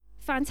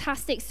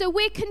Fantastic. So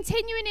we're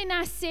continuing in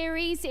our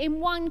series in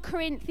 1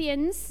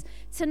 Corinthians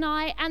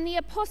tonight, and the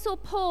Apostle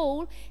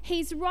Paul,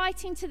 he's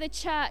writing to the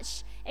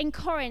church in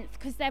Corinth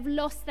because they've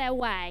lost their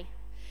way.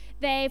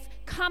 They've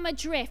come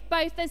adrift,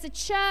 both as a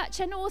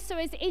church and also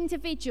as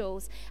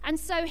individuals. And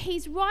so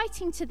he's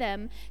writing to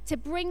them to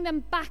bring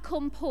them back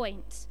on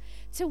point,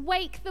 to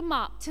wake them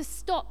up, to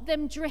stop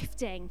them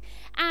drifting.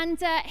 And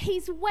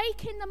he's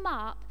waking them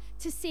up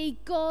to see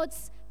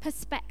God's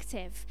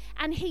perspective,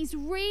 and he's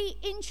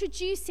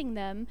reintroducing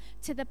them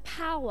to the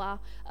power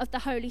of the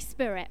Holy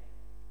Spirit.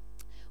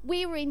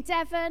 We were in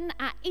Devon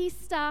at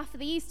Easter for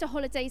the Easter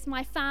holidays.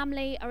 My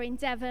family are in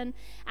Devon,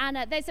 and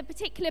there's a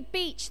particular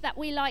beach that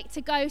we like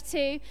to go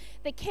to.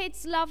 The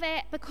kids love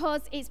it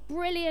because it's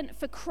brilliant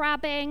for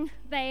crabbing.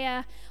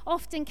 They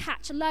often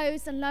catch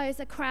loads and loads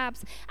of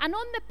crabs. And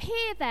on the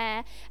pier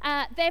there,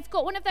 they've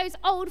got one of those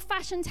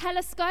old-fashioned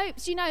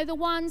telescopes, you know, the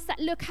ones that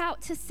look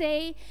out to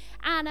sea.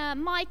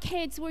 And my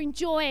kids were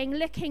enjoying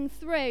looking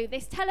through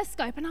this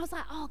telescope, and I was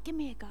like, oh, give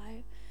me a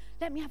go.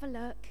 Let me have a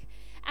look.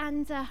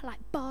 And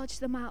barge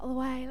them out of the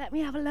way, let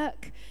me have a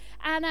look.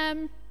 And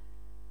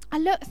I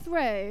looked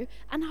through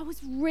and I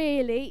was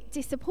really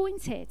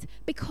disappointed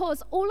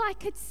because all I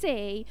could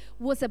see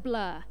was a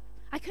blur.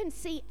 I couldn't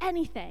see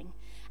anything.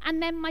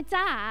 And then my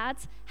dad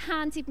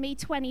handed me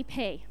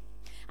 20p.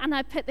 And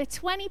I put the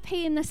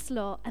 20p in the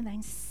slot, and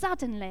then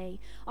suddenly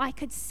I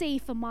could see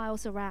for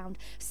miles around.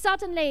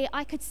 Suddenly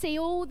I could see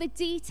all the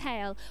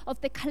detail of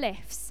the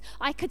cliffs.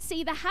 I could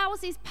see the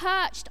houses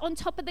perched on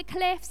top of the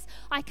cliffs.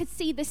 I could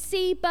see the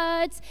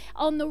seabirds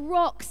on the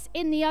rocks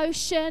in the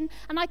ocean.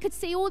 And I could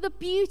see all the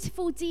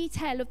beautiful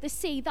detail of the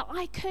sea that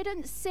I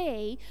couldn't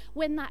see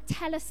when that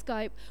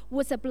telescope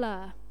was a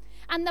blur.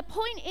 And the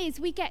point is,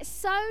 we get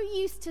so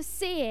used to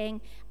seeing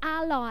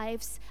our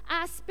lives,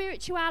 our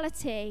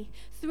spirituality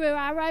through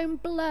our own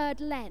blurred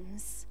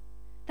lens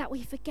that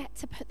we forget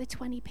to put the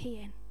 20p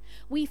in.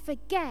 We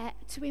forget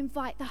to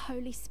invite the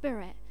Holy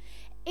Spirit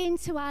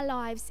into our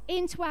lives,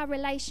 into our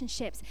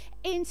relationships,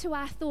 into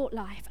our thought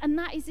life. And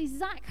that is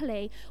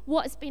exactly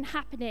what has been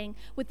happening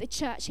with the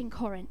church in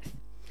Corinth.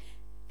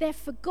 They've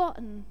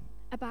forgotten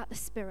about the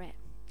Spirit.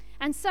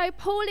 And so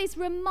Paul is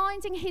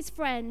reminding his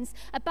friends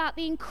about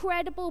the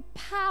incredible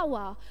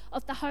power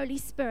of the Holy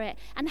Spirit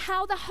and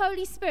how the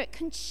Holy Spirit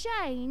can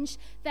change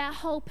their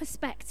whole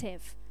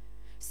perspective.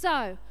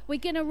 So we're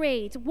going to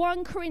read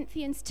 1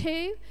 Corinthians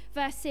 2,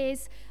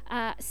 verses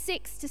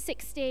 6 to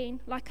 16.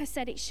 Like I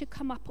said, it should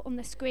come up on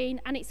the screen,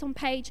 and it's on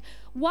page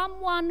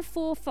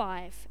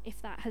 1145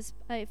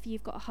 if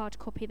you've got a hard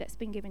copy that's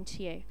been given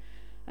to you.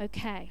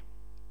 Okay.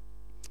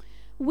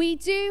 We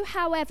do,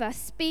 however,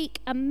 speak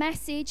a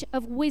message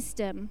of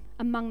wisdom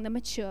among the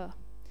mature,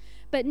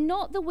 but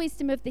not the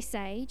wisdom of this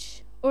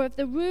age or of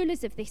the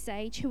rulers of this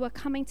age who are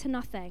coming to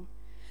nothing.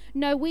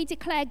 No, we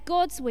declare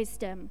God's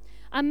wisdom,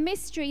 a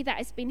mystery that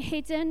has been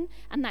hidden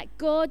and that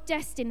God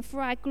destined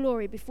for our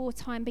glory before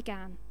time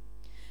began.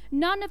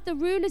 None of the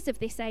rulers of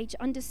this age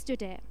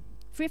understood it,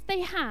 for if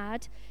they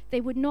had,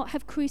 they would not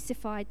have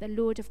crucified the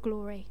Lord of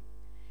glory.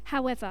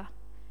 However,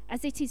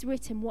 as it is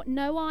written, what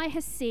no eye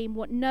has seen,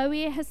 what no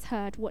ear has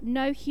heard, what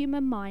no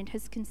human mind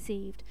has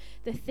conceived,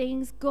 the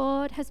things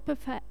God has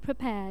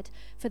prepared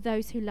for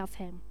those who love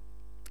him.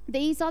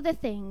 These are the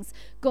things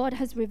God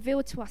has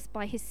revealed to us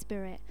by his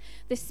Spirit.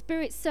 The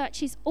Spirit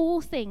searches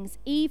all things,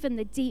 even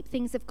the deep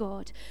things of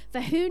God.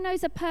 For who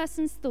knows a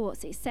person's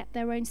thoughts except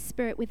their own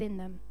spirit within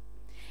them?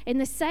 In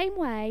the same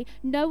way,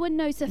 no one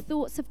knows the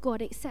thoughts of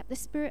God except the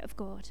Spirit of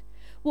God.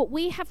 What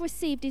we have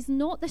received is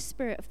not the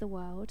spirit of the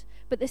world,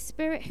 but the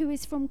Spirit who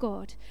is from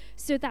God,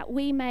 so that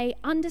we may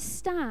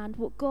understand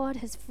what God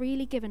has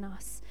freely given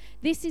us.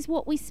 This is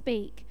what we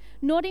speak,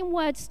 not in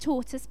words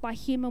taught us by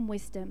human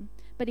wisdom,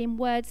 but in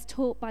words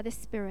taught by the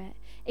Spirit,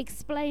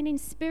 explaining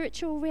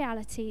spiritual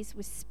realities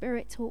with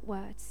Spirit-taught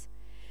words.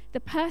 The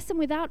person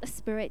without the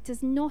Spirit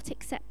does not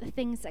accept the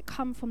things that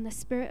come from the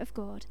Spirit of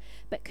God,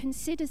 but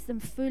considers them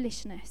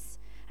foolishness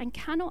and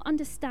cannot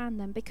understand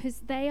them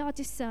because they are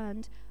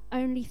discerned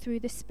only through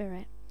the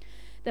Spirit.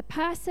 The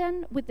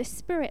person with the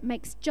Spirit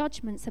makes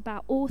judgments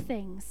about all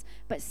things,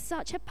 but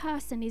such a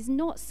person is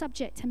not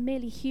subject to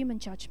merely human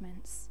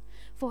judgments.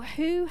 For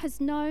who has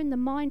known the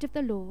mind of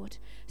the Lord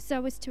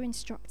so as to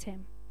instruct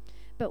him?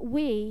 But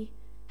we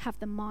have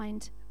the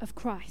mind of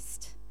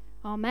Christ.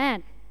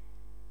 Amen.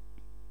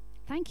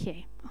 Thank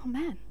you.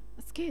 Amen.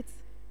 That's good.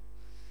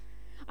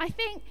 I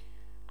think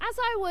as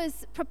I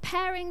was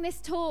preparing this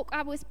talk,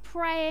 I was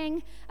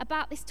praying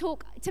about this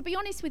talk. To be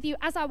honest with you,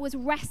 as I was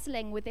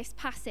wrestling with this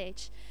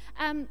passage,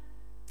 it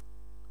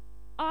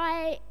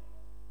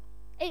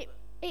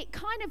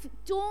kind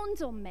of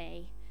dawned on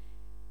me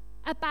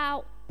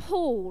about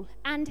Paul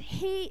and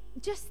the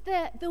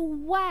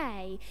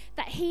way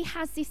that he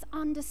has this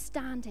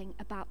understanding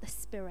about the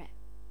Spirit.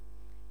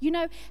 You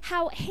know,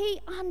 how he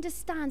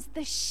understands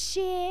the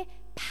sheer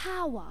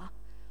power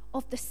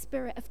of the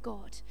Spirit of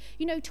God.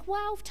 You know,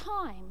 12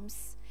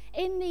 times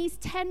in these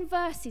 10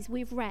 verses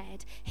we've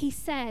read, he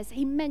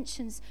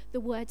mentions the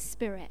word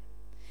Spirit.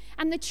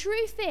 And the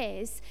truth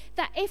is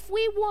that if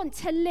we want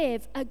to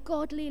live a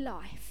godly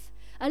life,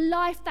 a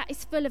life that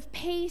is full of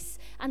peace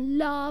and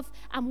love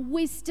and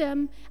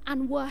wisdom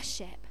and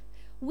worship,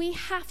 we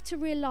have to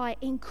rely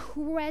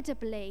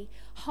incredibly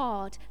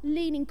hard,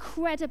 lean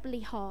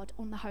incredibly hard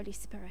on the Holy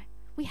Spirit.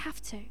 We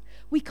have to.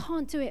 We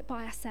can't do it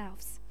by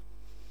ourselves.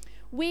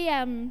 We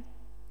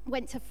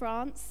went to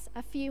France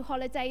a few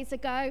holidays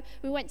ago.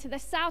 We went to the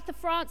south of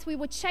France. We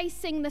were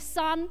chasing the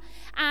sun,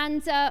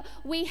 and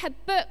we had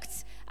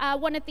booked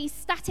one of these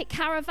static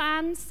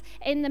caravans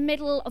in the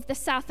middle of the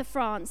south of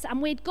France.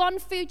 And we'd gone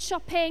food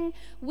shopping.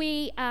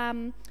 We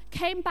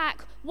came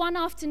back one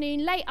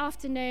afternoon, late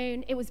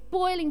afternoon. It was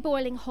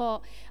boiling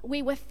hot.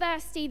 We were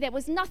thirsty. There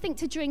was nothing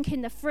to drink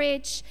in the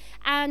fridge.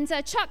 And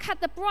Chuck had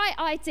the bright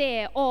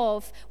idea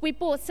of, we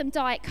bought some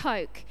Diet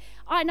Coke.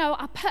 I know,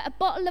 I put a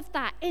bottle of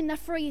that in the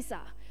freezer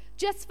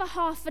just for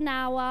half an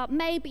hour,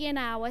 maybe an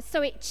hour,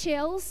 so it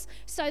chills.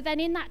 So then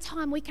in that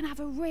time, we can have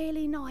a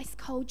really nice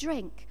cold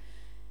drink.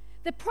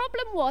 The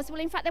problem was, well,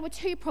 in fact, there were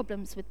two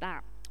problems with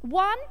that.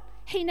 One,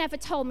 he never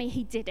told me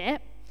he did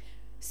it.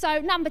 So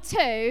number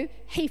two,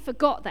 he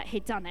forgot that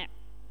he'd done it.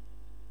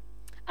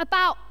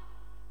 About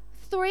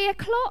 3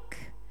 o'clock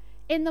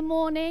in the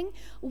morning,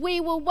 we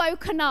were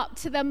woken up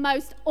to the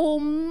most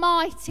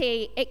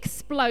almighty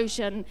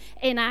explosion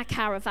in our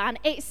caravan.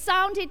 It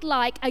sounded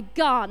like a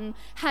gun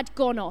had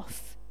gone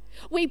off.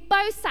 We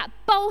both sat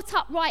bolt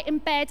upright in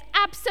bed,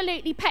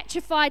 absolutely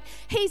petrified.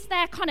 He's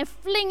there kind of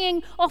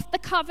flinging off the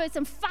covers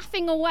and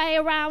faffing away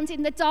around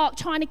in the dark,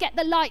 trying to get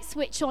the light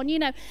switch on,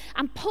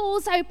 and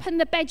pulls open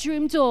the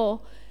bedroom door,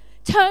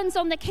 turns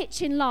on the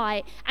kitchen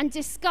light, and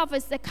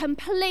discovers the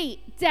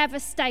complete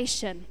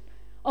devastation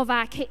of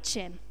our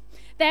kitchen.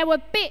 There were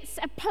bits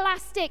of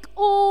plastic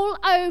all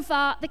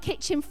over the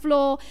kitchen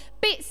floor,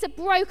 bits of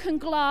broken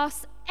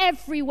glass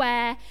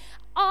everywhere,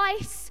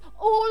 ice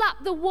all up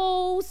the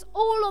walls,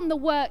 all on the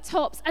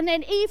worktops, and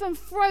then even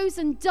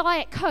frozen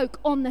Diet Coke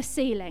on the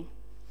ceiling.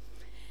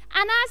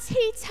 And as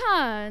he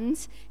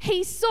turned,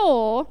 he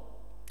saw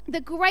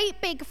the great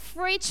big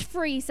fridge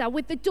freezer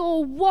with the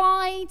door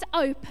wide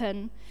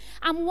open,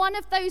 and one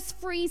of those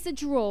freezer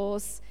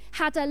drawers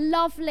had a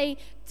lovely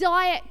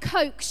Diet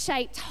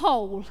Coke-shaped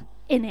hole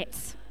in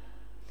it.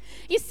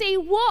 You see,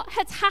 what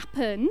had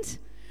happened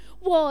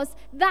was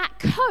that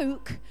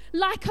Coke,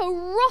 like a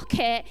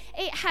rocket,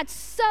 it had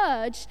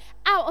surged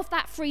out of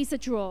that freezer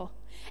drawer.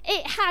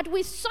 It had,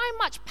 with so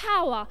much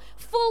power,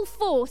 full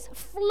force,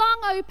 flung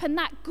open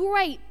that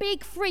great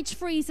big fridge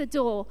freezer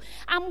door,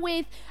 and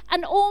with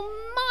an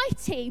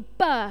almighty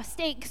burst,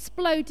 it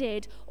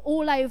exploded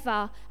all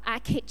over our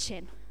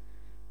kitchen.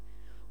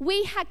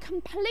 We had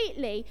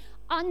completely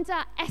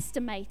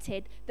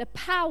underestimated the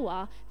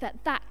power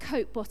that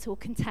Coke bottle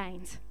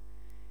contained.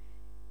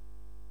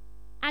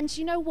 And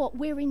you know what?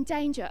 We're in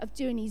danger of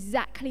doing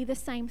exactly the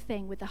same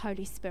thing with the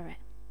Holy Spirit.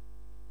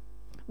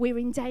 We're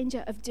in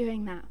danger of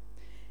doing that.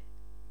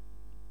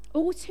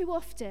 All too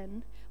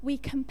often, we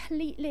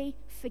completely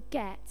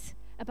forget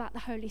about the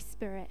Holy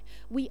Spirit.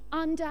 We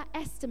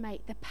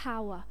underestimate the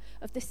power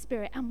of the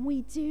Spirit, and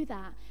we do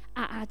that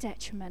at our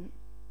detriment.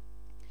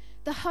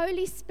 The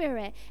Holy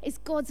Spirit is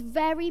God's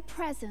very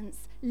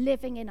presence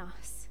living in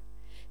us.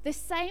 The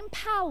same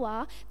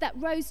power that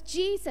rose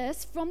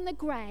Jesus from the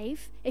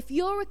grave, if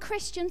you're a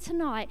Christian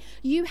tonight,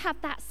 you have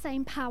that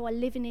same power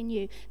living in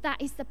you. That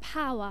is the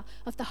power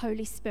of the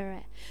Holy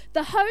Spirit.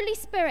 The Holy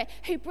Spirit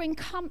who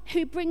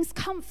brings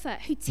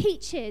comfort, who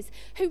teaches,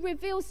 who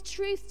reveals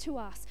truth to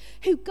us,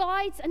 who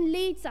guides and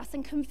leads us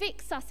and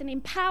convicts us and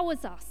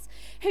empowers us,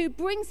 who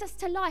brings us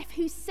to life,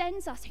 who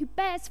sends us, who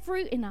bears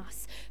fruit in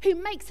us, who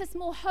makes us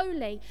more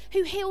holy,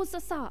 who heals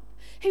us up,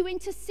 who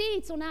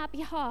intercedes on our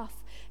behalf,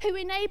 who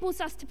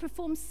enables us to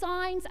perform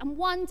signs and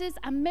wonders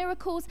and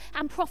miracles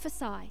and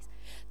prophesy.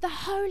 The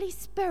Holy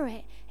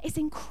Spirit is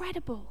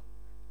incredible.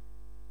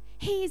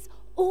 He is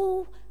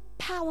all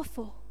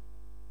powerful.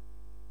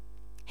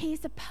 He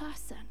is a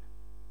person.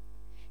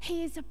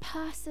 He is a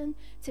person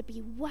to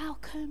be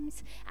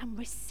welcomed and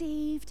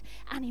received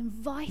and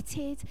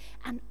invited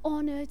and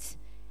honored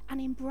and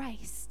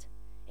embraced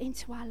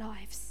into our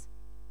lives.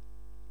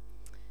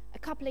 A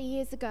couple of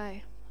years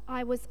ago,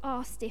 I was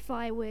asked if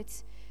I would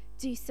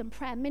do some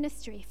prayer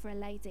ministry for a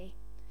lady.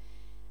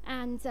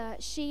 And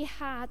she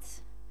had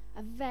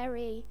a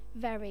very,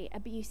 very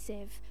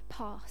abusive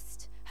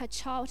past. Her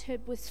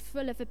childhood was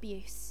full of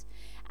abuse.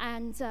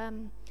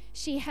 And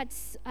she had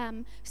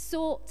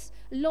sought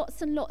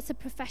lots and lots of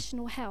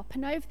professional help.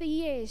 And over the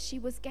years, she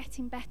was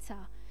getting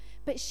better.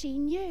 But she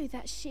knew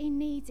that she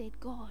needed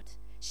God.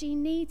 She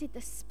needed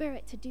the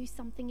Spirit to do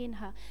something in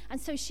her.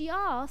 And so she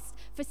asked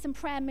for some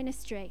prayer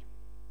ministry.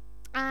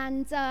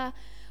 And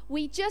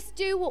we just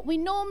do what we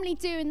normally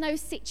do in those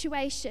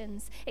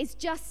situations, is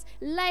just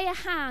lay a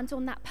hand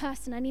on that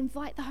person and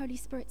invite the Holy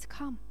Spirit to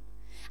come.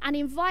 And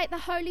invite the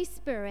Holy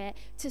Spirit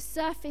to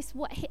surface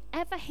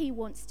whatever he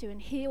wants to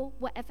and heal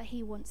whatever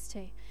he wants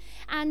to.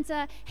 And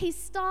he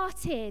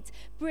started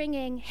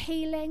bringing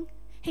healing.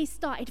 He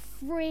started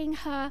freeing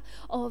her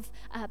of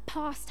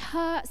past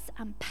hurts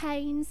and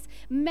pains,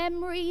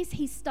 memories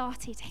he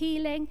started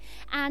healing.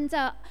 And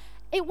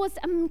it was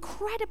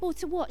incredible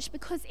to watch,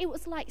 because it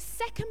was like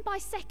second by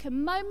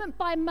second, moment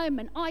by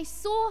moment, I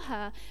saw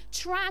her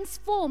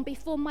transform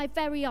before my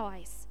very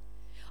eyes.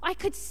 I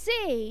could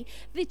see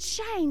the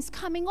chains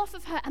coming off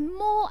of her and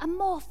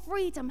more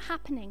freedom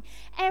happening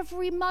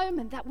every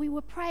moment that we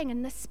were praying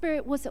and the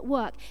Spirit was at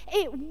work.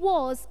 It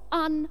was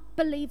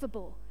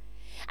unbelievable.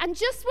 And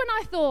just when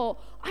I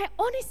thought, I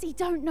honestly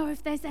don't know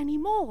if there's any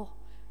more,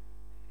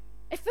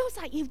 it feels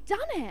like you've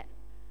done it,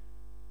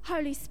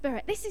 Holy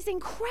Spirit. This is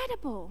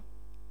incredible.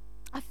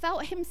 I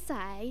felt him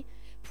say,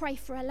 pray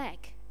for a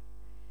leg.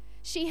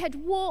 She had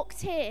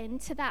walked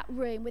into that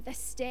room with a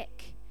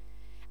stick,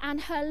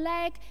 and her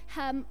leg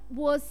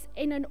was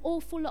in an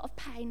awful lot of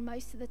pain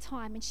most of the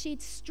time. And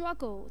she'd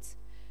struggled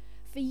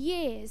for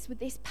years with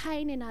this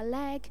pain in her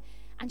leg,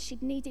 and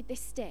she'd needed this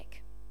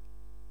stick.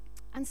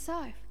 And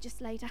so just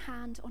laid a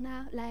hand on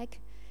her leg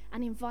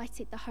and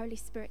invited the Holy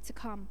Spirit to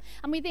come.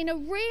 And within a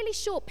really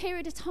short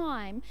period of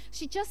time,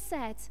 she just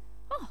said,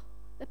 oh,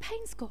 the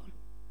pain's gone.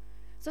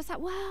 So I was like,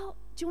 well,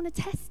 do you want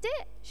to test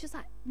it? She was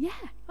like,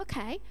 yeah,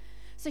 okay.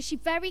 So she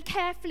very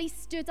carefully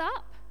stood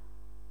up.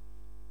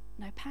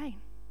 No pain.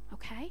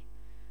 Okay,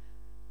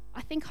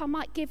 I think I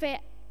might give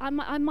it, I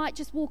might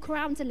just walk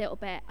around a little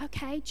bit.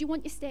 Okay, do you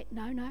want your stick?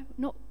 No,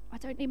 I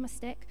don't need my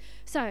stick.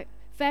 So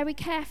very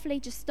carefully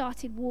just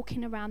started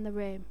walking around the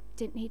room.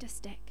 Didn't need a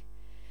stick.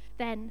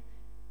 Then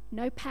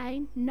no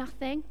pain,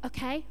 nothing.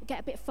 Okay, get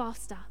a bit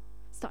faster.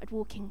 Started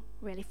walking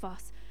really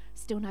fast.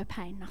 Still no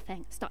pain,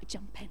 nothing. Started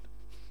jumping.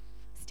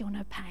 Still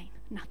no pain,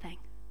 nothing.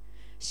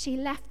 She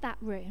left that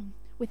room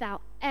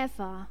without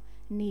ever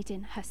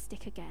needing her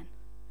stick again.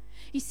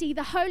 You see,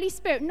 the Holy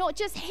Spirit not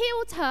just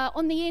healed her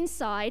on the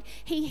inside,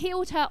 he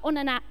healed her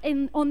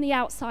on the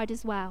outside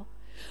as well.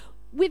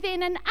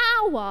 Within an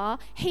hour,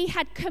 he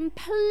had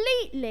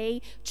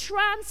completely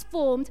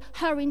transformed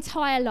her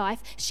entire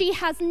life. She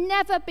has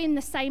never been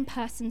the same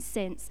person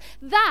since.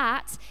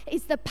 That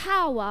is the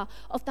power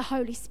of the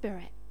Holy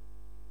Spirit.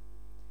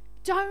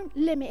 Don't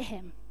limit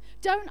him.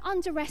 Don't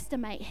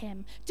underestimate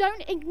him.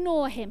 Don't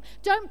ignore him.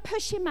 Don't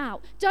push him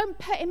out. Don't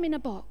put him in a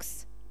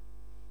box.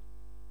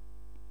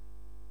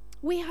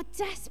 We are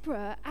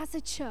desperate as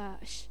a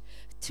church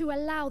to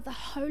allow the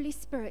Holy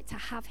Spirit to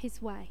have his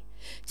way,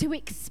 to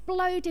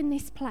explode in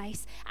this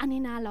place and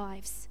in our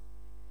lives,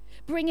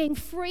 bringing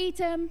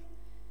freedom,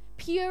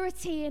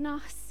 purity in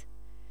us,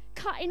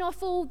 cutting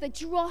off all the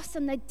dross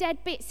and the dead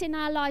bits in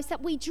our lives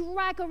that we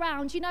drag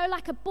around,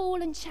 like a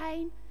ball and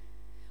chain.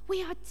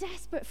 We are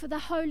desperate for the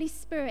Holy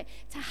Spirit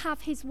to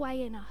have his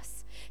way in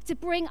us, to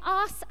bring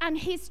us and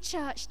his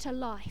church to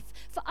life,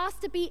 for us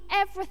to be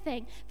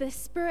everything the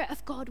Spirit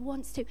of God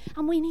wants to.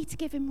 And we need to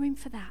give him room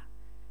for that.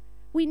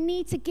 We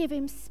need to give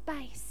him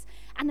space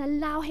and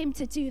allow him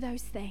to do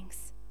those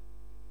things.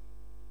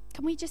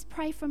 Can we just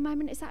pray for a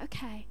moment? Is that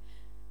okay?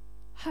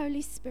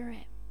 Holy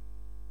Spirit,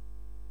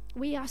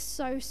 we are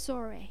so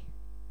sorry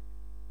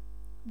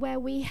where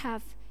we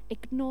have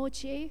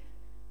ignored you,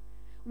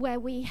 where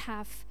we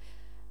have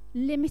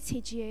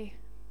limited you,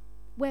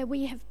 where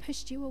we have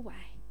pushed you away.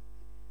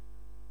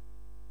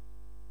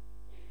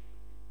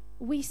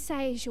 We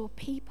say as your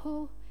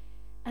people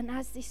and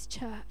as this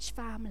church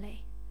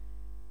family,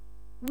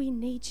 we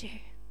need you.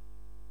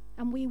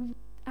 And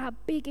our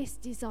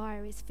biggest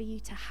desire is for you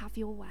to have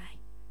your way.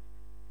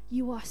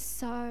 You are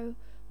so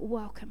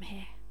welcome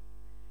here.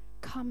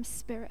 Come,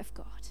 Spirit of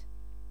God.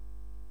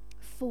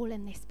 Fall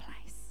in this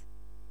place.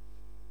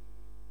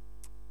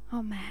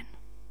 Amen.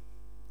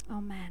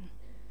 Amen.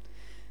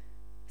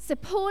 So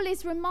Paul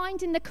is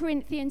reminding the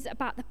Corinthians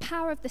about the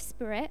power of the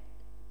Spirit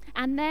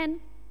and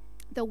then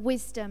the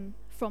wisdom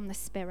from the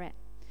Spirit.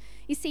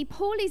 You see,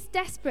 Paul is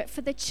desperate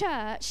for the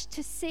church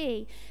to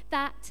see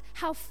that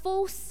how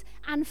false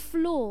and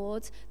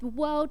flawed the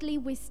worldly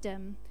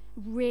wisdom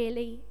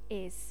really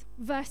is.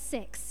 Verse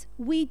 6,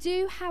 we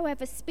do,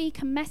 however,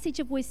 speak a message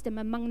of wisdom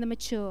among the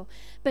mature,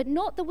 but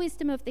not the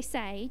wisdom of this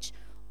age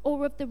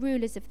or of the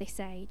rulers of this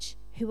age,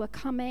 who are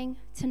coming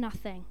to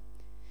nothing.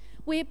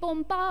 We're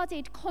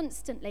bombarded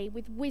constantly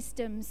with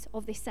wisdoms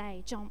of this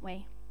age, aren't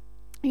we?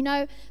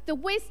 The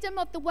wisdom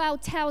of the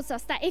world tells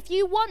us that if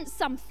you want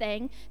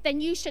something,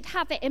 then you should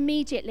have it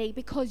immediately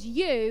because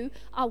you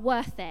are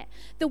worth it.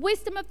 The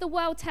wisdom of the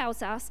world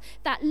tells us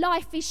that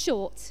life is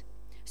short.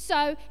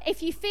 So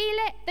if you feel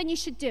it, then you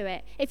should do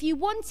it. If you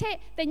want it,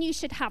 then you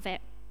should have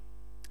it.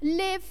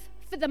 Live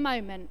for the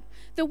moment.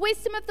 The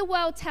wisdom of the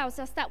world tells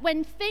us that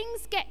when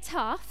things get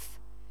tough,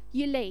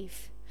 you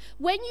leave.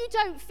 When you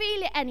don't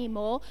feel it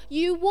anymore,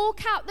 you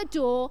walk out the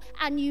door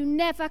and you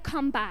never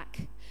come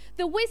back.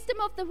 The wisdom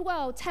of the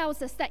world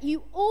tells us that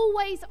you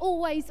always,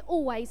 always,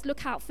 always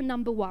look out for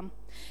number one.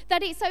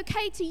 That it's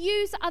okay to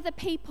use other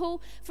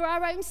people for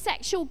our own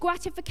sexual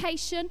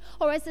gratification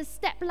or as a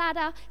step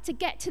ladder to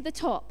get to the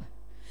top.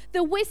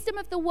 The wisdom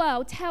of the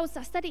world tells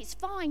us that it's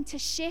fine to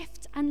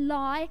shift and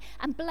lie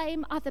and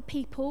blame other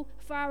people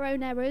for our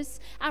own errors,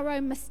 our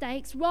own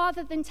mistakes,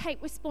 rather than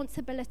take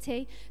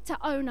responsibility, to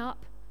own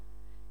up,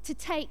 to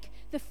take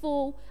the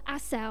fall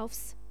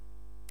ourselves.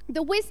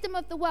 The wisdom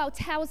of the world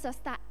tells us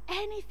that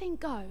anything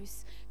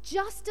goes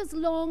just as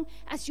long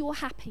as you're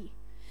happy,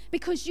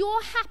 because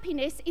your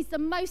happiness is the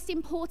most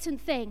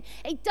important thing.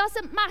 It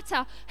doesn't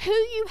matter who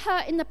you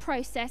hurt in the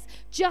process,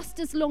 just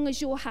as long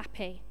as you're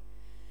happy.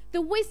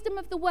 The wisdom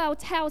of the world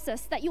tells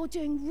us that you're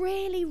doing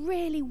really,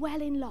 really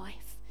well in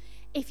life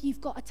if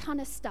you've got a ton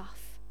of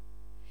stuff.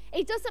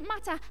 It doesn't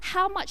matter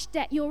how much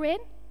debt you're in,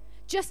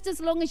 just as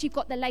long as you've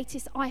got the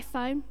latest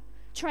iPhone,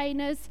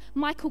 trainers,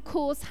 Michael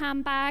Kors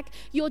handbag,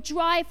 you're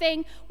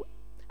driving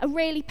a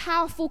really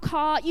powerful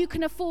car, you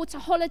can afford to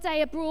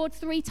holiday abroad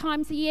 3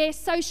 times a year,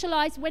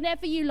 socialize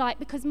whenever you like,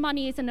 because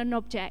money isn't an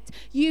object.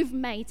 You've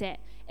made it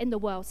in the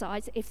world's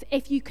eyes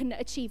if you can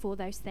achieve all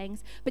those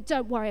things. But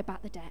don't worry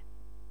about the debt.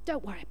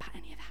 Don't worry about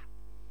any of that.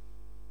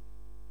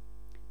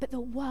 But the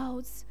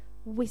world's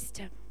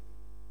wisdom,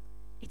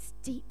 it's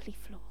deeply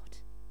flawed.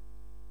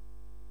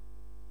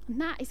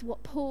 And that is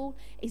what Paul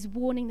is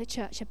warning the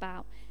church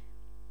about.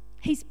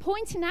 He's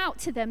pointing out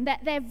to them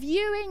that they're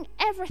viewing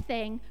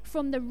everything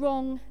from the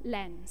wrong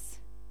lens,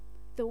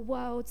 the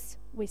world's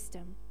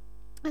wisdom.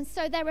 And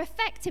so their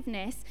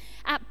effectiveness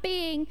at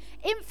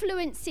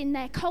influencing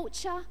their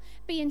culture,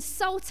 being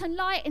salt and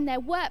light in their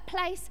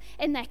workplace,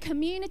 in their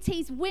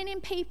communities, winning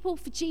people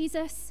for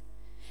Jesus,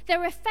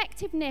 their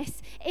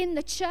effectiveness in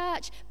the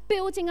church,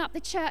 building up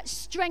the church,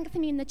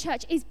 strengthening the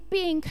church, is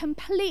being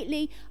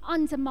completely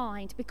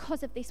undermined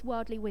because of this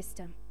worldly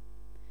wisdom.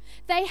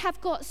 They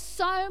have got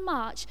so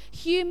much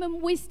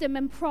human wisdom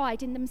and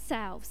pride in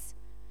themselves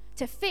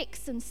to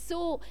fix and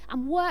sort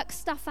and work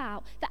stuff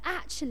out that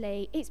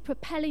actually it's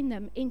propelling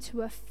them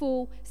into a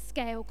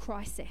full-scale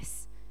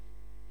crisis.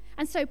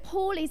 And so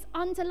Paul is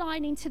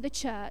underlining to the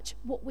church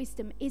what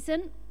wisdom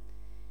isn't,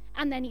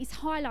 and then he's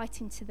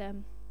highlighting to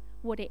them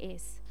what it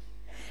is.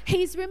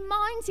 He's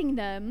reminding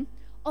them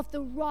of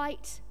the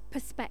right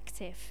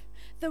perspective,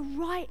 the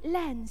right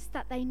lens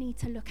that they need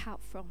to look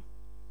out from.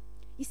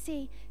 You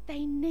see,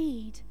 they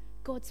need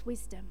God's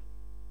wisdom.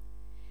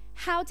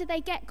 How do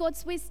they get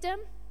God's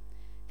wisdom?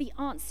 The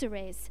answer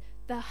is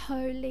the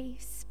Holy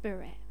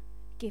Spirit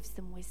gives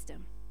them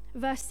wisdom.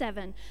 Verse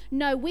 7,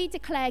 no, we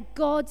declare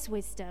God's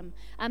wisdom,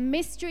 a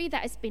mystery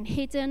that has been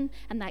hidden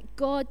and that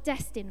God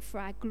destined for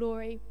our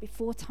glory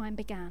before time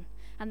began.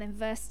 And then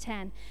verse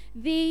 10,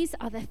 these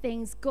are the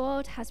things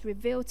God has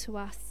revealed to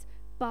us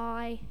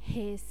by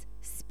his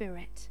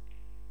Spirit.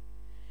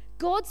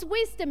 God's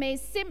wisdom is,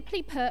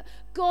 simply put,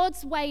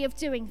 God's way of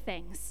doing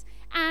things.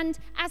 And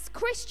as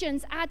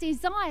Christians, our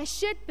desire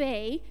should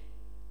be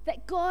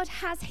that God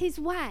has his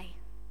way.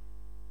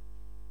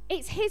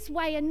 It's his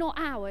way and not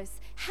ours.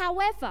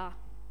 However,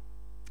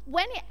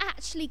 when it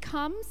actually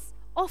comes,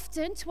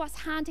 often to us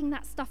handing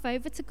that stuff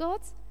over to God,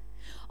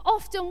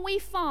 often we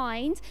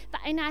find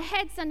that in our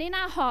heads and in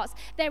our hearts,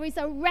 there is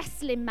a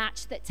wrestling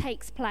match that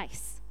takes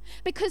place.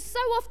 Because so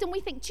often we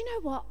think, do you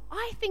know what?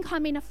 I think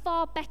I'm in a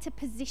far better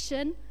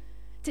position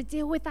to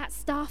deal with that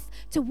stuff,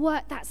 to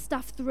work that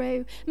stuff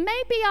through.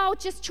 Maybe I'll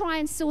just try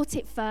and sort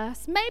it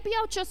first. Maybe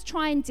I'll just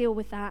try and deal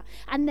with that,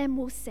 and then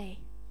we'll see.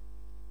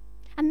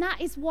 And that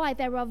is why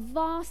there are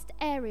vast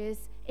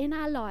areas in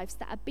our lives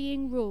that are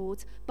being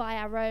ruled by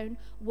our own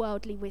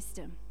worldly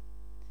wisdom.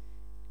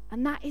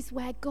 And that is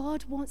where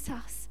God wants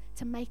us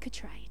to make a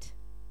trade,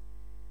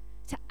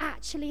 to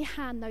actually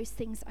hand those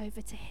things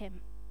over to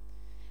him.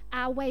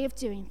 Our way of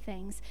doing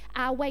things,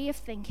 our way of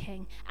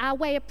thinking, our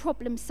way of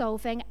problem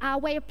solving, our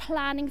way of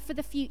planning for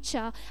the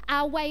future,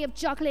 our way of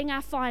juggling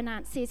our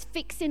finances,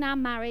 fixing our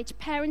marriage,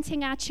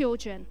 parenting our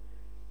children.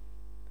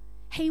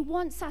 He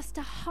wants us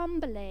to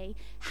humbly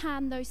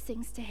hand those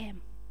things to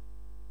him,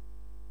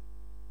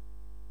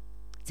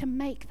 to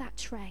make that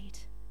trade,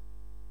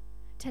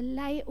 to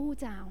lay it all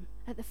down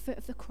at the foot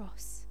of the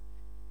cross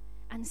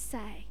and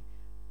say,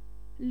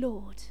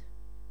 Lord,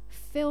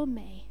 fill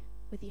me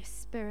with your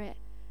Spirit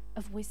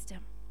of wisdom.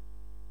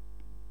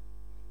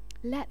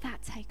 Let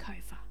that take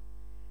over.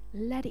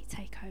 Let it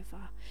take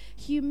over.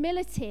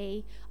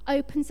 Humility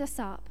opens us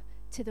up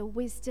to the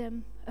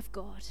wisdom of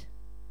God.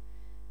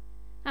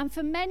 And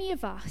for many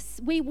of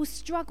us, we will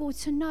struggle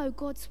to know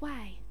God's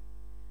way.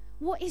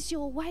 What is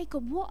your way,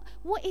 God?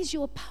 What is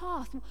your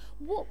path?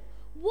 What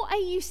are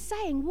you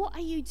saying? What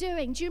are you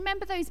doing? Do you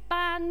remember those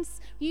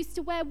bands we used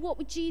to wear? What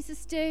would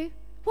Jesus do?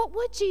 What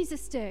would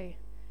Jesus do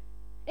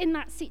in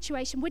that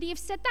situation? Would he have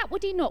said that?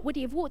 Would he not? Would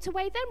he have walked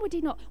away then? Would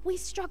he not? We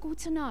struggle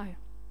to know.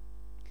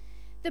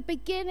 The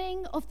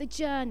beginning of the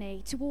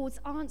journey towards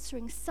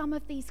answering some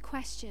of these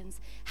questions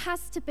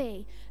has to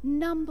be,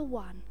 number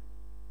one,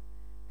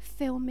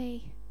 fill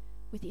me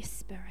with your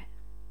Spirit.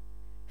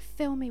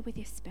 Fill me with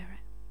your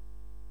Spirit.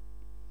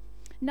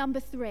 Number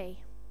 3,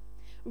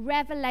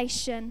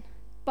 revelation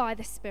by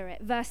the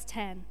Spirit. Verse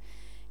 10.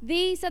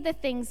 These are the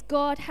things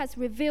God has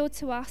revealed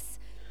to us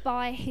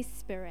by his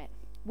Spirit.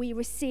 We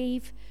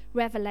receive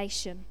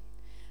revelation.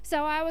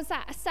 So I was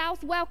at a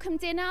South welcome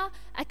dinner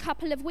a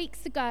couple of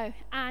weeks ago,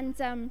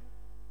 and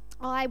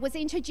I was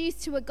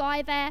introduced to a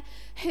guy there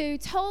who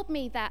told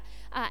me that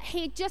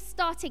he'd just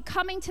started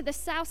coming to the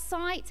South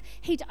site.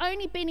 He'd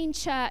only been in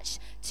church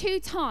 2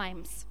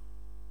 times.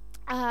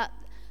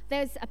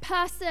 There's a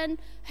person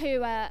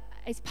who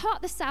is part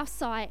of the South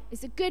site,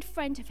 is a good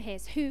friend of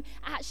his, who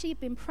actually had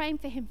been praying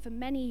for him for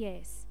many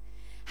years,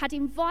 had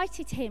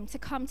invited him to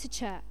come to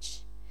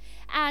church.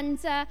 And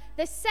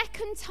the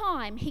second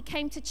time he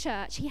came to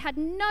church, he had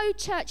no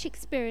church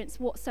experience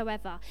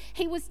whatsoever.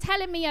 He was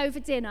telling me over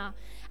dinner,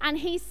 and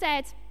he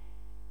said,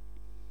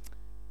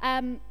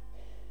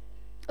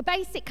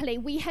 basically,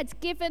 we had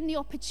given the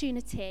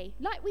opportunity,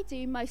 like we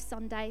do most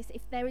Sundays,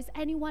 if there is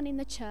anyone in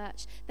the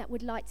church that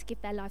would like to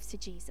give their lives to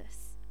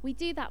Jesus. We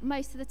do that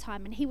most of the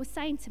time. And he was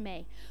saying to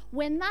me,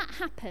 when that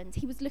happened,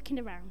 he was looking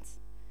around.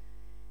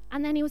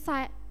 And then he was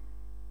like,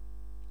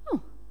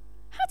 oh,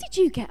 how did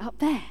you get up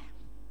there?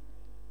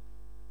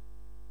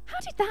 How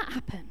did that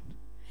happen?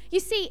 You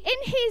see,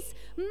 in his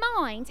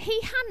mind,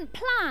 he hadn't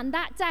planned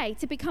that day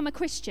to become a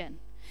Christian.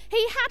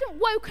 He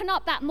hadn't woken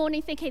up that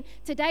morning thinking,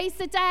 today's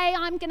the day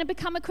I'm going to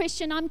become a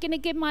Christian, I'm going to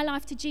give my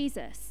life to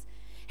Jesus.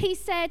 He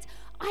said,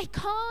 I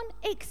can't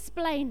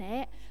explain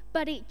it,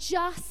 but it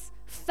just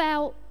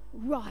felt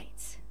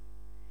right.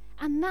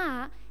 And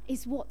that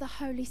is what the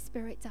Holy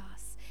Spirit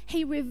does.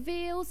 He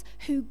reveals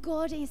who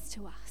God is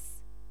to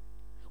us,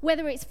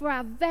 whether it's for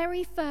our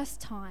very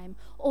first time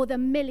or the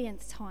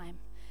millionth time.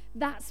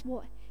 That's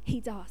what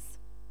he does.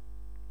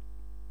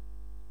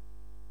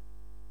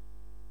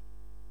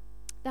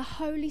 The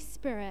Holy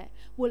Spirit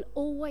will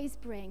always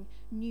bring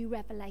new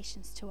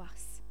revelations to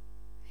us.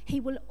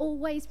 He will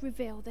always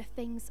reveal the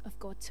things of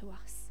God to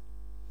us.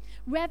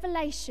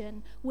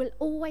 Revelation will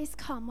always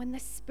come when the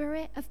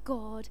Spirit of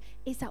God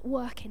is at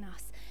work in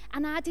us.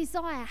 And our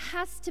desire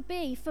has to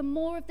be for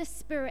more of the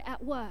Spirit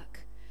at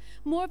work.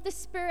 More of the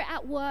Spirit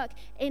at work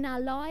in our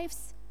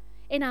lives,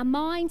 in our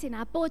mind, in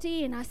our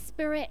body, in our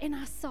spirit, in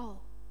our soul.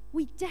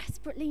 We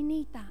desperately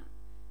need that.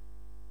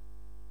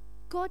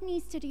 God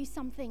needs to do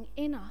something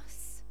in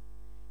us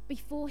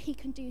before he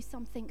can do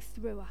something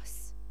through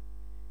us.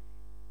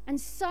 And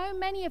so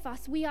many of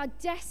us, we are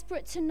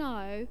desperate to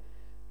know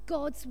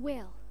God's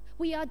will.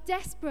 We are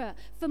desperate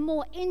for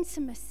more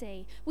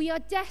intimacy. We are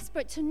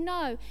desperate to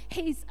know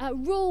his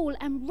rule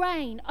and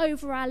reign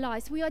over our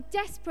lives. We are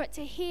desperate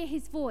to hear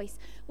his voice.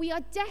 We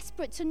are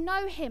desperate to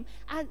know him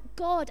as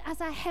God,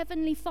 as our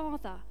heavenly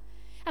Father.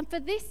 And for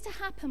this to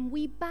happen,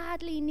 we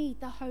badly need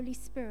the Holy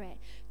Spirit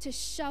to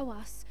show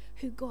us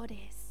who God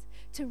is,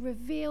 to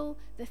reveal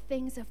the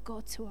things of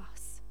God to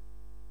us.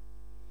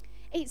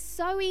 It's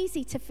so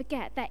easy to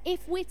forget that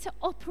if we're to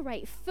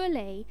operate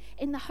fully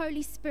in the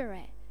Holy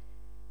Spirit,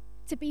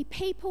 to be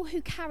people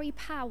who carry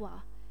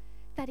power,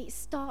 that it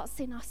starts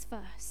in us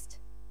first.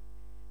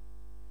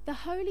 The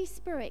Holy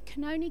Spirit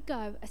can only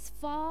go as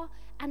far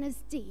and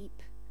as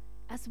deep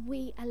as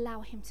we allow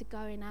him to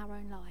go in our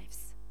own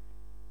lives.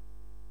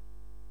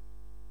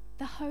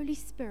 The Holy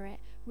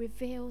Spirit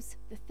reveals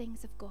the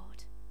things of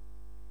God.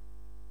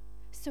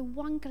 So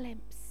one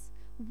glimpse,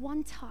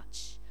 one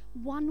touch,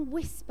 one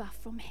whisper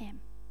from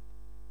him,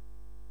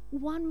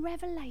 one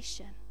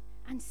revelation,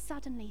 and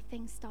suddenly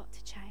things start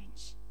to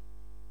change.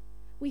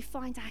 We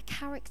find our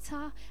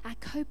character, our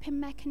coping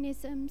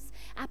mechanisms,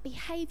 our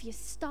behaviors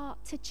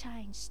start to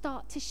change,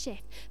 start to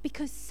shift,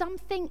 because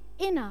something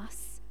in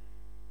us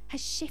has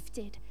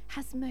shifted,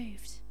 has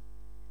moved.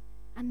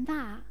 And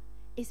that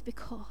is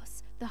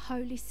because the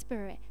Holy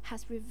Spirit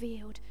has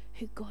revealed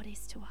who God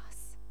is to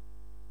us.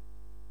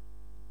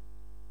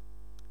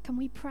 Can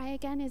we pray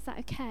again? Is that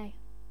okay?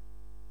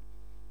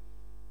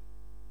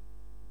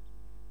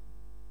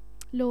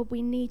 Lord,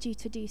 we need you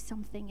to do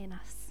something in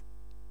us.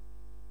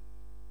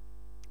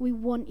 We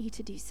want you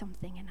to do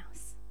something in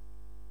us.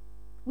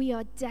 We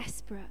are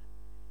desperate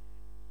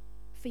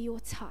for your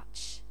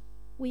touch.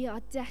 We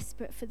are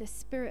desperate for the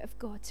Spirit of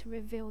God to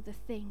reveal the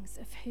things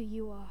of who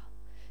you are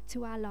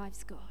to our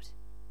lives, God.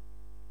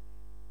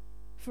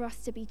 For us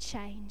to be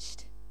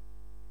changed.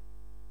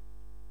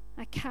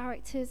 Our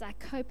characters, our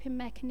coping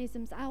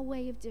mechanisms, our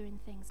way of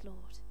doing things,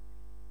 Lord.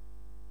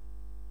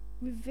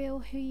 Reveal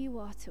who you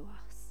are to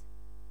us.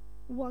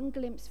 One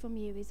glimpse from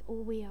you is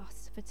all we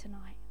ask for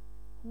tonight.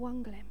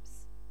 One glimpse.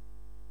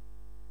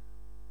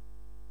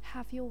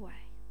 Have your way.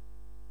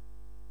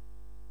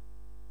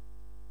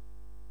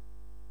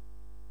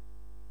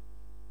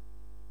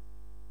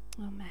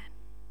 Amen.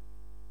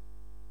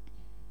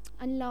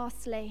 And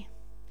lastly,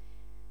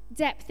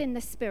 depth in the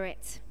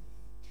Spirit.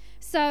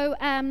 So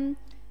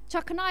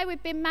Chuck and I,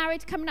 we've been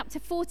married coming up to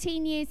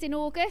 14 years in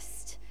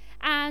August,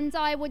 and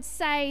I would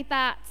say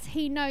that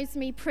he knows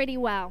me pretty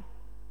well.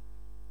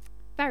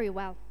 Very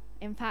well,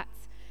 in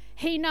fact.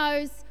 He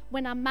knows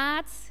when I'm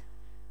mad,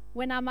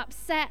 when I'm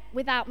upset,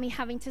 without me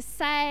having to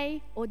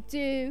say or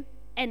do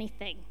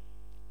anything.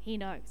 He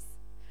knows.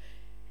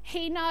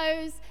 He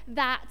knows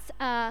that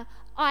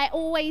I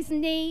always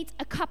need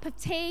a cup of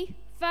tea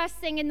first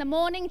thing in the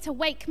morning to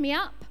wake me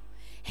up.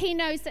 He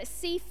knows that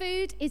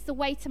seafood is the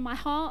way to my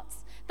heart,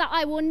 that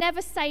I will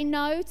never say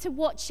no to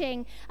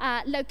watching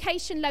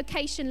Location,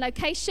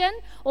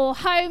 or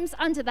Homes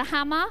Under the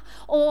Hammer,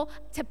 or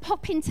to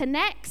pop into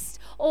Next,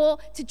 or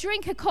to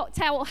drink a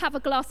cocktail or have a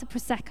glass of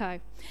Prosecco.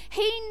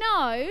 He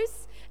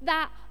knows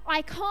that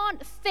I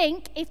can't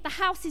think if the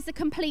house is a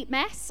complete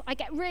mess. I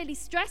get really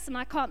stressed and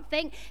I can't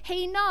think.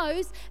 He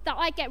knows that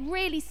I get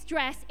really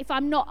stressed if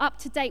I'm not up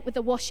to date with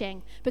the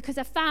washing, because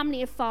a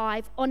family of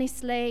 5,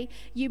 honestly,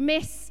 you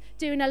miss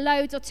doing a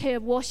load or 2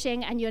 of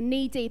washing and you're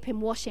knee deep in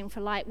washing for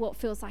like what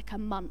feels like a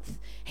month.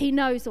 He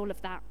knows all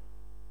of that.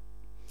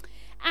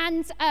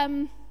 And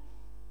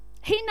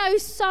he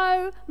knows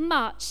so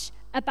much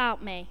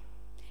about me.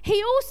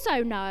 He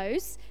also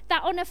knows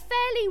that on a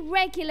fairly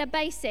regular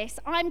basis,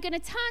 I'm going to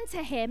turn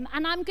to him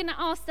and I'm going to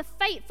ask the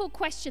fateful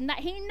question that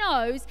he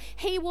knows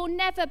he will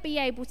never be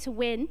able to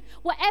win.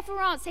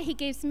 Whatever answer he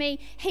gives me,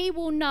 he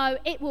will know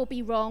it will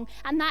be wrong.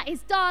 And that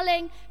is,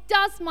 darling,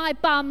 does my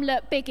bum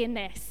look big in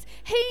this?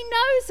 He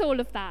knows all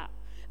of that.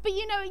 But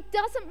you know, it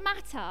doesn't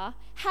matter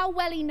how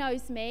well he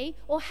knows me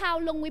or how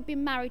long we've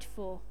been married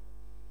for.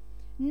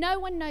 No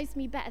one knows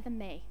me better than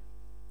me.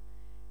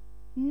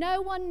 No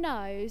one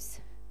knows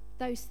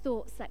those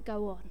thoughts that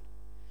go on.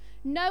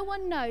 No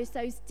one knows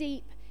those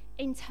deep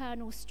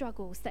internal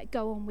struggles that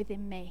go on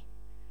within me,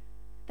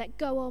 that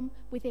go on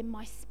within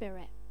my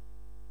spirit.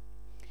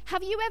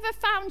 Have you ever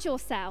found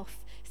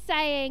yourself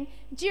saying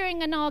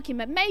during an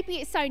argument, maybe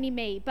it's only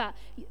me, but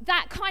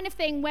that kind of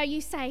thing where you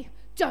say,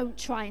 don't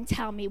try and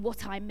tell me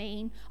what I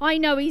mean. I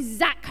know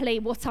exactly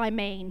what I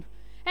mean.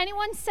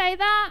 Anyone say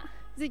that?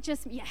 Is it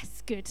just,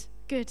 yes, good.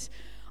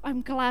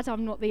 I'm glad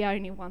I'm not the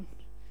only one.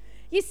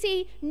 You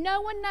see, no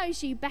one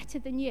knows you better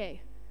than you,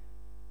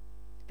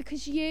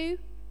 because you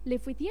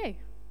live with you.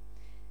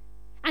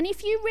 And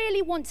if you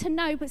really want to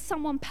know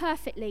someone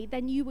perfectly,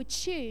 then you would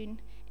tune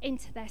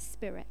into their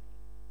spirit.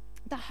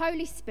 The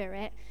Holy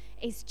Spirit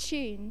is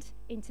tuned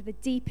into the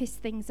deepest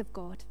things of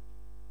God,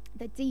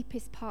 the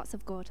deepest parts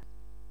of God.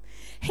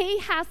 He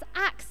has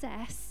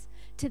access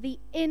to the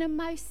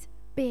innermost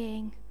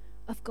being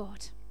of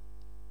God.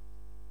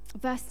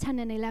 Verse 10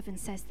 and 11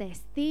 says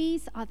this: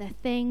 these are the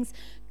things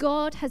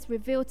God has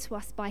revealed to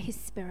us by his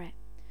Spirit.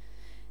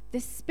 The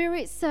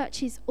Spirit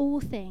searches all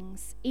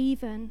things,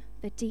 even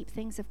the deep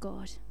things of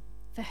God.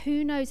 For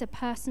who knows a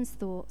person's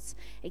thoughts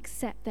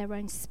except their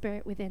own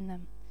spirit within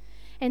them?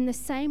 In the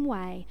same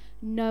way,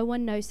 no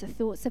one knows the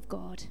thoughts of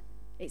God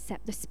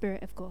except the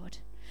Spirit of God.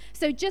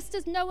 So just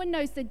as no one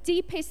knows the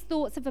deepest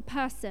thoughts of a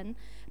person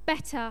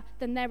better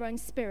than their own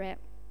spirit,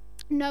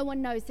 no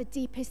one knows the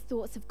deepest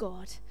thoughts of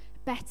God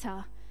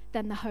better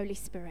than the Holy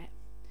Spirit.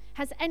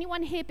 Has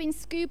anyone here been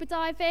scuba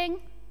diving?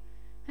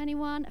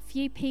 Anyone? A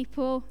few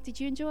people. Did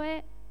you enjoy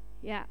it?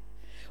 Yeah.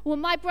 Well,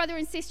 my brother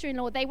and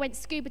sister-in-law, they went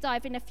scuba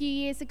diving a few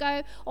years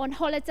ago on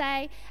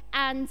holiday,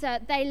 and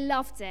they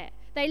loved it.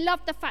 They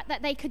loved the fact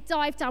that they could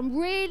dive down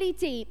really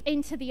deep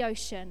into the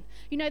ocean.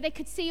 You know, they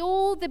could see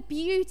all the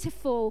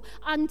beautiful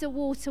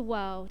underwater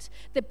world,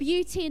 the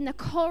beauty in the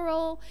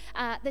coral,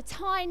 the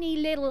tiny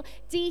little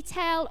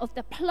detail of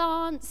the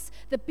plants,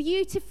 the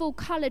beautiful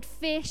coloured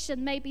fish,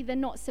 and maybe the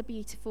not so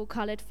beautiful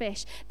coloured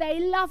fish. They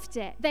loved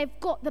it. They've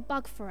got the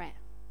bug for it.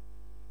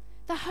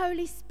 The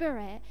Holy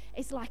Spirit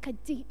is like a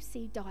deep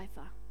sea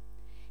diver.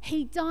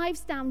 He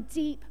dives down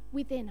deep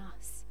within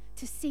us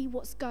to see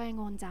what's going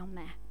on down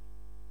there.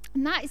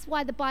 And that is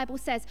why the Bible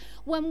says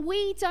when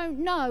we don't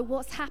know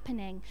what's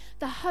happening,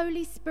 the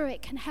Holy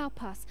Spirit can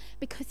help us,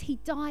 because he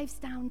dives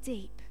down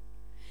deep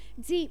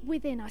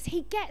within us.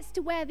 He gets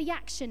to where the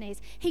action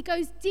is. He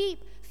goes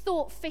deep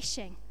thought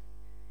fishing,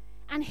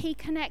 and he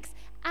connects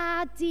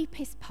our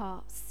deepest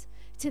parts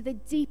to the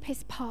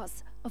deepest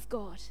parts of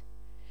God.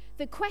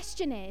 The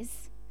question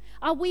is,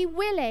 are we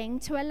willing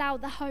to allow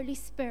the Holy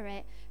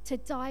Spirit to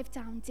dive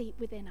down deep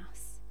within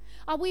us?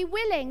 Are we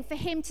willing for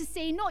him to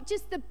see not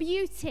just the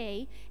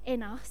beauty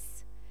in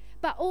us,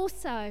 but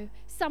also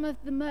some of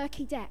the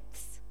murky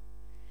depths?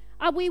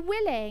 Are we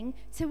willing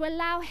to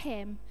allow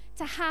him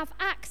to have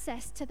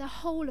access to the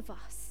whole of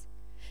us?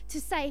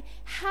 To say,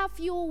 have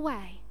your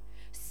way,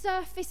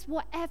 surface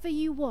whatever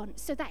you want,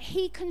 so that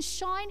he can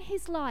shine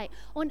his light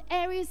on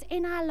areas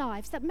in our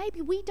lives that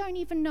maybe we don't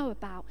even know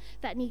about,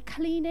 that need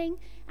cleaning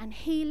and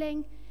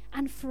healing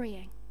and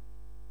freeing.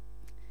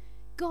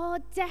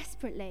 God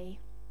desperately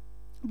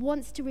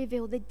wants to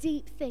reveal the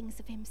deep things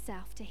of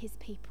himself to his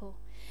people.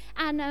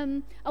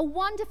 And a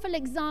wonderful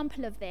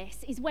example of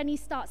this is when he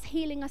starts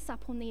healing us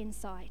up on the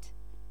inside.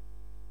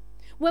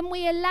 When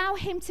we allow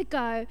him to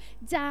go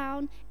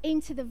down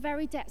into the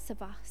very depths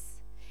of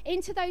us,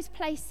 into those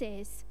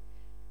places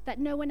that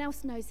no one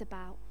else knows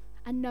about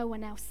and no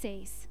one else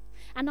sees.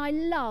 And I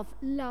love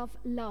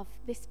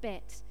this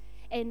bit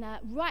in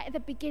right at the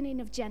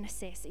beginning of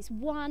Genesis. It's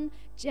 1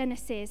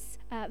 Genesis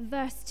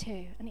verse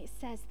 2, and it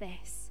says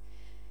this: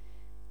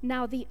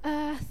 now the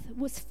earth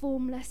was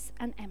formless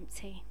and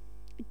empty.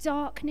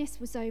 Darkness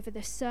was over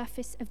the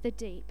surface of the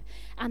deep,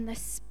 and the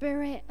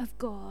Spirit of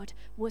God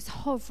was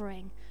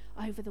hovering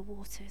over the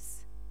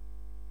waters.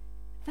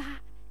 That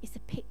is a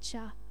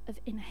picture of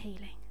inner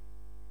healing.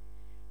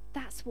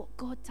 That's what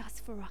God does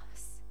for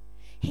us.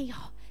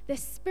 The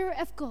Spirit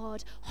of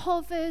God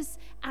hovers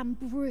and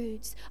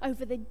broods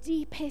over the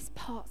deepest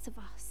parts of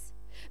us.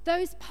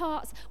 Those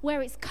parts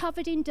where it's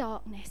covered in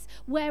darkness,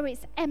 where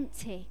it's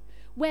empty,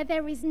 where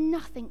there is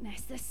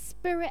nothingness. The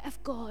Spirit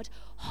of God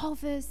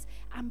hovers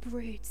and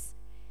broods,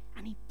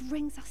 and he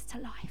brings us to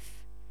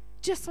life.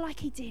 Just like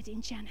he did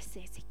in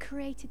Genesis. He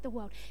created the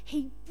world.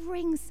 He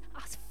brings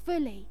us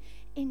fully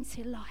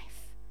into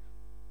life.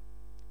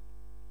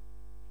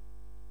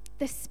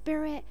 The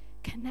Spirit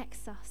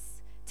connects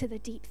us to the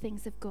deep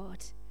things of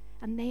God,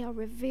 and they are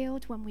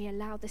revealed when we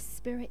allow the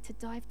Spirit to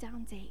dive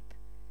down deep.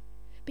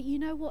 But you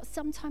know what?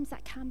 Sometimes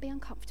that can be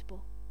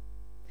uncomfortable.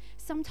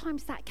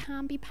 Sometimes that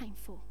can be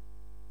painful.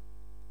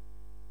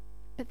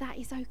 But that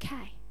is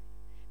okay,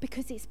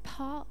 because it's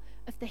part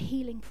of the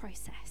healing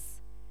process.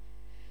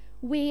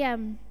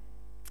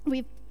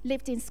 We've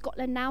lived in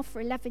Scotland now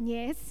for 11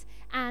 years,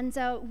 and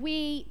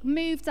we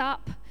moved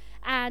up,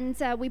 and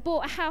we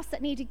bought a house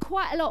that needed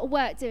quite a lot of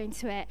work doing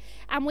to it.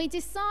 And we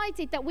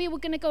decided that we were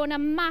going to go on a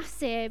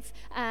massive,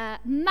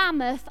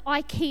 mammoth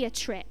IKEA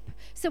trip.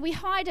 So we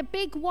hired a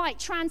big white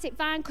transit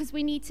van because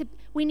we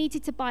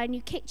needed to buy a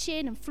new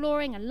kitchen and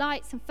flooring and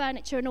lights and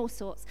furniture and all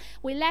sorts.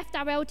 We left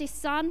our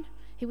eldest son,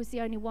 he was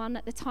the only one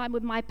at the time,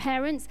 with my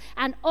parents,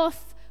 and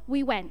off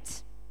we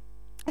went.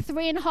 A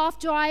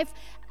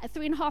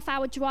 3.5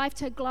 hour drive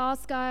to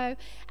Glasgow,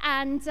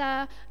 and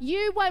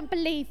you won't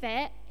believe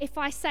it if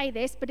I say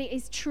this, but it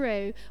is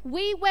true.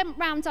 We went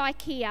round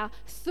IKEA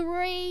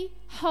 3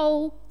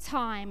 whole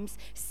times.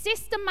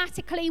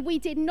 Systematically, we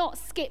did not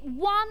skip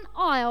one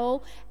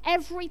aisle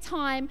every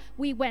time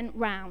we went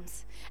round.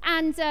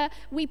 And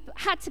we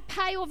had to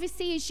pay,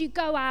 obviously, as you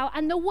go out,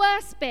 and the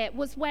worst bit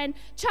was when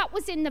Chuck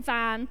was in the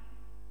van,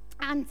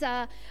 and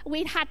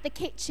we'd had the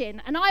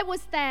kitchen, and I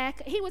was there.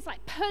 He was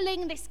like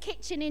pulling this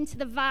kitchen into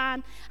the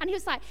van, and he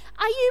was like,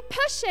 "Are you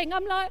pushing?"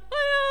 I'm like,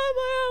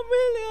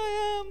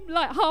 I am,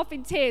 like half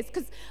in tears,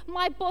 because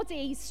my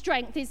body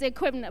strength is the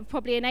equivalent of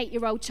probably an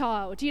 8-year-old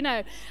child, you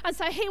know. And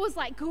so he was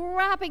like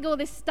grabbing all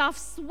this stuff,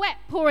 sweat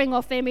pouring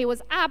off him. He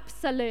was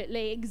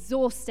absolutely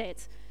exhausted.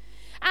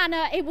 And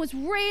it was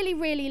really,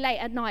 really late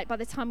at night by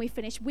the time we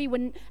finished. We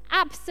were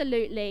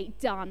absolutely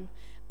done.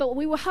 But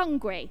we were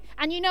hungry.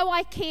 And you know,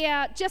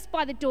 IKEA, just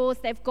by the doors,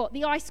 they've got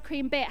the ice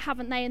cream bit,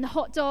 haven't they, and the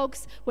hot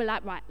dogs. We're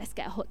like, right, let's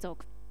get a hot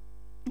dog.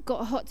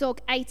 Got a hot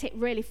dog, ate it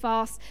really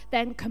fast,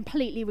 then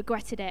completely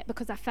regretted it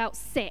because I felt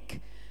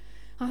sick.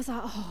 I was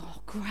like,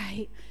 oh,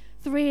 great.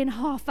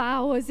 3.5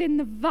 hours in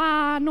the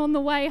van on the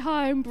way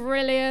home,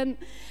 brilliant.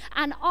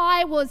 And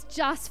I was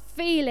just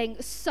feeling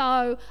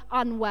so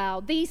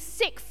unwell. These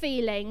sick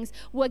feelings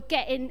were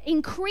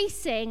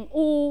increasing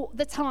all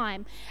the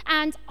time.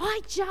 And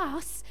I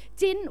just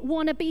didn't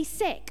want to be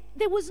sick.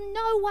 There was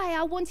no way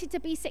I wanted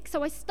to be sick,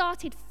 so I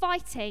started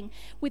fighting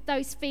with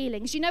those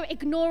feelings. You know,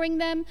 ignoring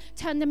them,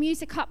 turned the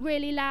music up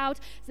really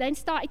loud, then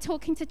started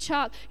talking to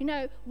Chuck, you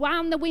know,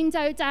 wound the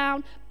window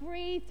down,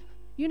 breathed,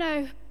 you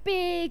know,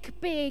 big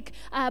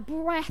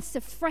breaths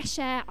of fresh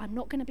air. I'm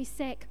not going to be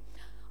sick.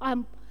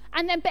 And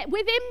then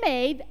within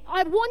me,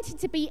 I wanted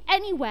to be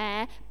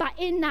anywhere but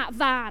in that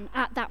van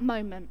at that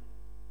moment.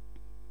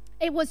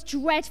 It was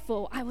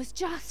dreadful. I was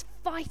just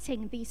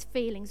fighting these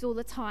feelings all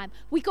the time.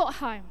 We got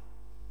home.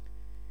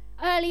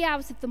 Early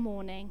hours of the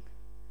morning.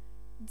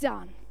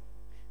 Done.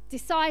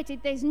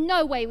 Decided there's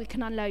no way we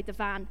can unload the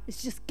van.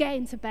 Let's just get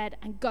into bed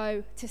and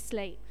go to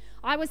sleep.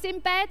 I was in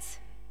bed.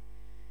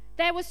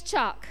 There was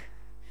Chuck.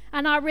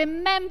 And I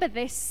remember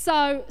this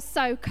so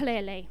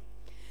clearly.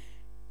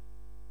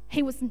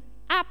 He was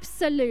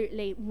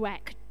absolutely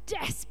wrecked,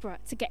 desperate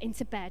to get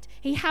into bed.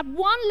 He had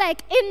one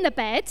leg in the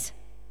bed,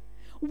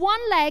 one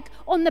leg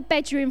on the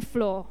bedroom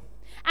floor.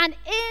 And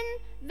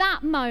in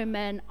that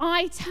moment,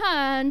 I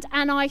turned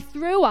and I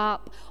threw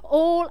up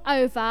all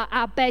over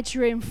our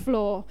bedroom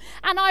floor.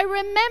 And I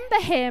remember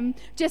him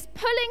just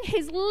pulling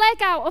his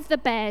leg out of the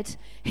bed.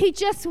 He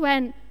just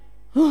went,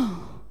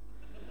 oh.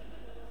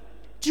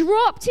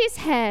 Dropped his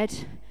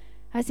head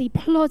as he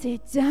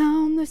plodded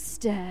down the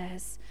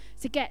stairs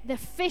to get the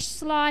fish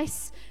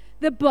slice,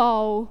 the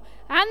bowl,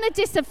 and the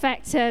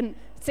disinfectant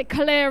to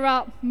clear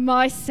up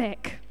my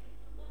sick.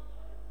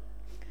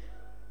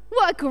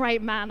 What a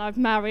great man I've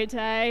married,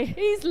 eh?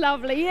 He's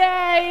lovely.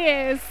 Yeah,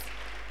 he is.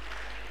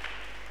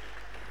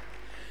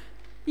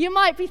 You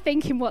might be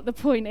thinking what the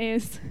point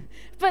is.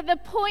 But the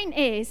point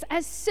is,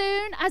 as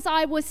soon as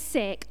I was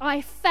sick,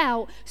 I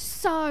felt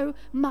so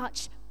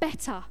much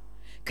better.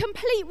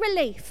 Complete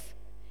relief,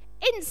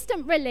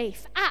 instant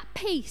relief, at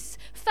peace,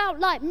 felt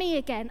like me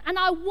again. And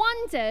I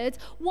wondered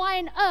why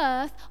on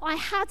earth I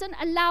hadn't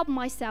allowed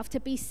myself to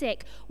be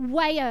sick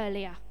way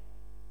earlier.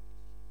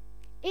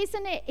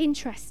 Isn't it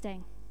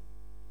interesting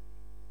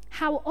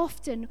how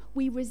often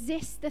we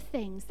resist the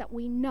things that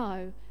we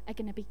know are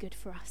going to be good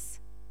for us?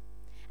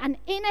 And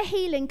inner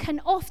healing can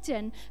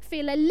often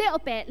feel a little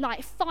bit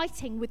like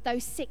fighting with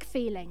those sick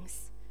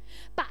feelings.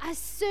 But as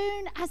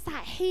soon as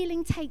that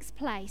healing takes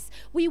place,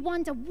 we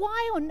wonder,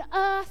 why on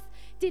earth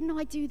didn't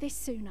I do this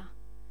sooner?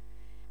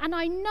 And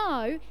I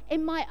know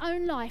in my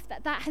own life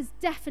that that has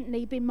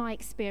definitely been my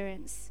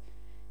experience.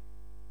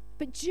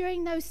 But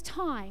during those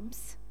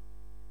times,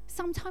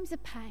 sometimes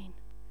of pain,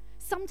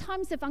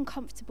 sometimes of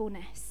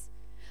uncomfortableness,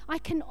 I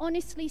can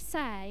honestly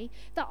say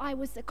that I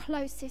was the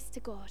closest to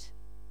God.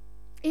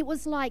 It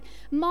was like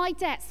my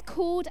debts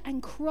called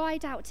and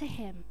cried out to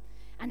him,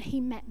 and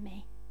he met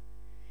me.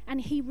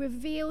 And he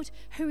revealed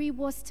who he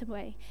was to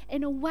me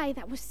in a way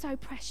that was so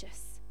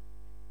precious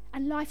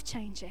and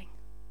life-changing.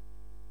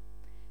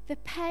 The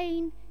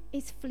pain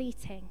is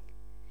fleeting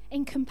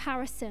in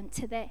comparison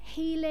to the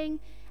healing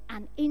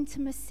and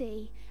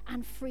intimacy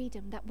and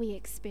freedom that we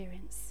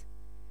experience.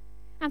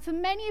 And for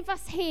many of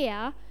us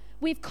here,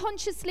 we've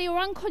consciously or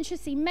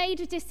unconsciously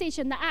made a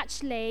decision that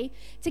actually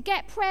to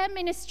get prayer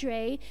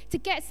ministry, to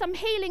get some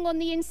healing on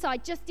the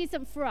inside just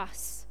isn't for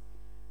us.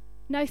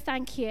 No,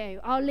 thank you.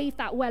 I'll leave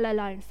that well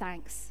alone,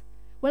 thanks.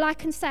 Well, I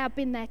can say I've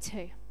been there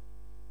too.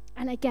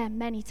 And again,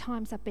 many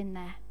times I've been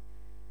there.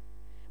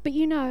 But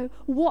you know,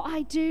 what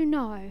I do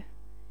know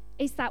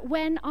is that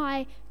when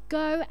I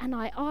go and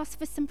I ask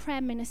for some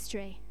prayer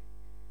ministry,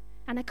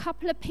 and a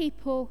couple of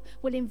people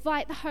will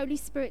invite the Holy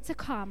Spirit to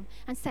come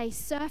and say,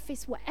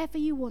 surface whatever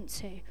you want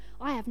to,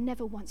 I have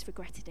never once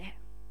regretted it.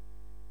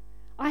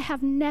 I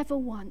have never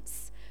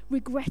once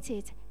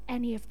regretted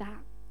any of that.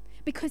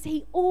 Because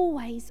he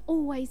always,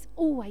 always,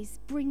 always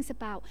brings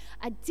about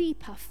a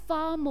deeper,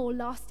 far more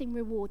lasting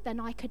reward than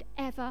I could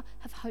ever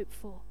have hoped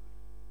for.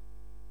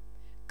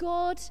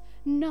 God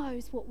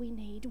knows what we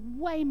need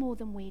way more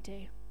than we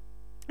do.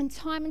 And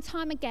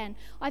time again,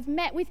 I've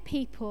met with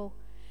people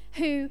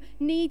who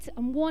need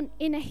and want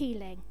inner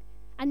healing.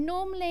 And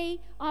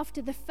normally,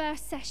 after the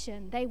first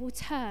session, they will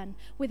turn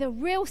with a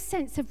real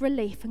sense of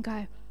relief and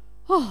go,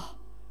 oh,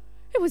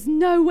 it was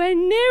nowhere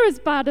near as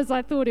bad as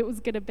I thought it was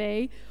going to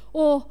be.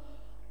 Or,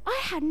 I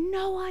had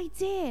no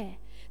idea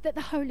that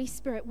the Holy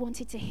Spirit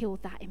wanted to heal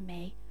that in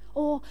me.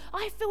 Or,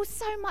 I feel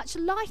so much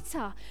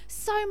lighter,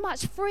 so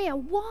much freer.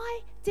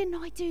 Why didn't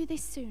I do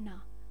this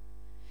sooner?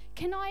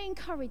 Can I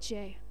encourage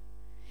you?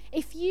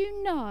 If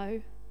you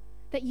know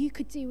that you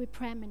could do with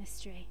prayer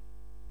ministry,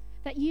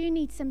 that you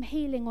need some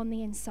healing on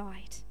the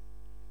inside,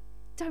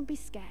 don't be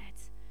scared.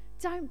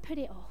 Don't put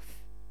it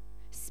off.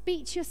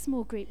 Speak to your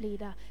small group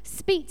leader.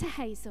 Speak to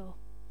Hazel.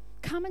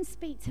 Come and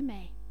speak to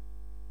me.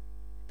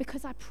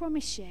 Because I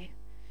promise you,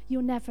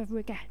 you'll never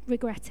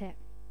regret it.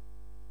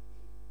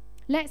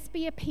 Let's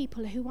be a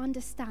people who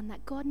understand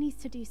that God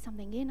needs to do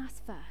something in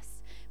us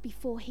first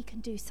before he can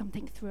do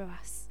something through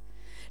us.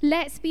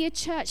 Let's be a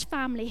church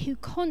family who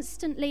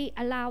constantly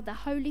allow the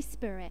Holy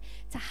Spirit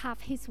to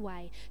have his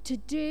way, to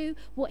do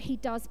what he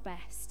does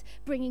best,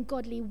 bringing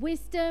godly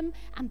wisdom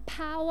and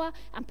power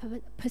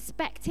and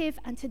perspective,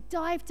 and to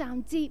dive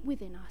down deep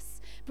within us,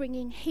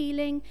 bringing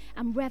healing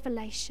and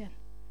revelation,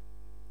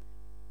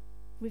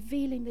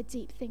 revealing the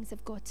deep things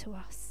of God to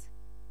us.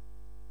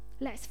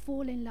 Let's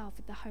fall in love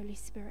with the Holy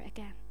Spirit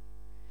again.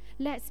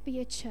 Let's be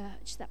a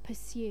church that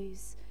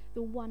pursues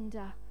the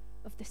wonder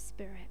of the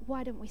Spirit.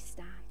 Why don't we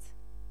stand?